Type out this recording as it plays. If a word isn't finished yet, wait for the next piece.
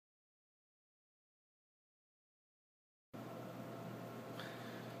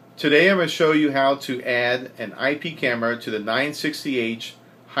Today I'm going to show you how to add an IP camera to the 960H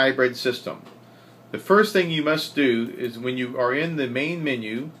hybrid system. The first thing you must do is when you are in the main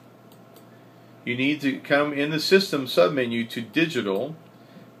menu, you need to come in the system submenu to digital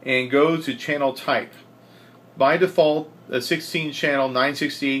and go to channel type. By default, a 16 channel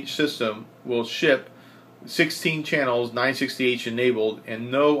 960H system will ship 16 channels 960H enabled and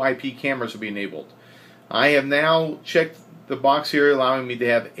no IP cameras will be enabled. I have now checked the box here allowing me to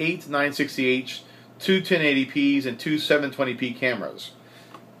have 8 960H, 2 1080p's and 2 720p cameras.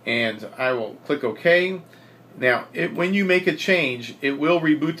 And I will click OK. Now when you make a change, it will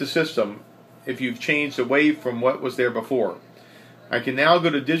reboot the system if you've changed away from what was there before. I can now go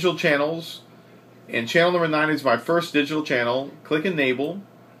to digital channels, and channel number 9 is my first digital channel. Click enable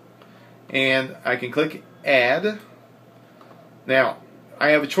and I can click add. Now I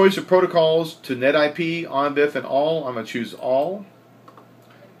have a choice of protocols to NetIP, OnVIF, and all. I'm going to choose all.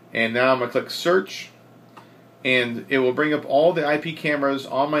 And now I'm going to click search. And it will bring up all the IP cameras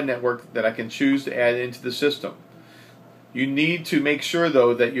on my network that I can choose to add into the system. You need to make sure,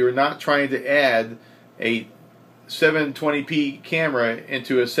 though, that you're not trying to add a 720p camera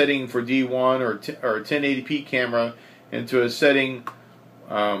into a setting for D1 or a 1080p camera into a setting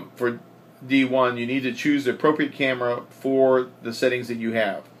for D1. You need to choose the appropriate camera for the settings that you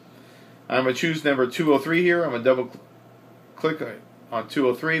have. I'm going to choose number 203 here. I'm going to double click on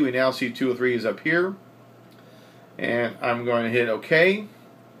 203. We now see 203 is up here. And I'm going to hit OK.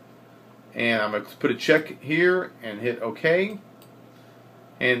 And I'm going to put a check here and hit OK.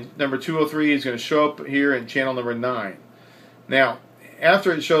 And number 203 is going to show up here in channel number 9. Now,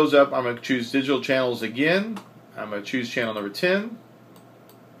 after it shows up, I'm going to choose digital channels again. I'm going to choose channel number 10.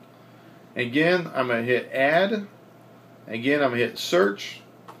 Again, I'm going to hit add. Again, I'm going to hit search.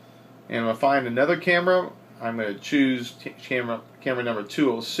 And I'm going to find another camera. I'm going to choose camera number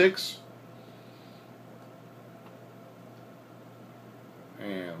 206.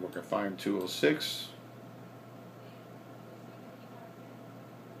 And we're going to find 206.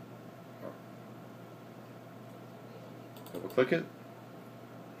 Double click it.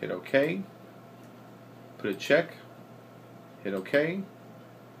 Hit OK. Put a check. Hit OK.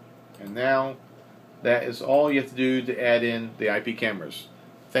 And now that is all you have to do to add in the IP cameras.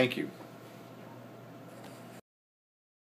 Thank you.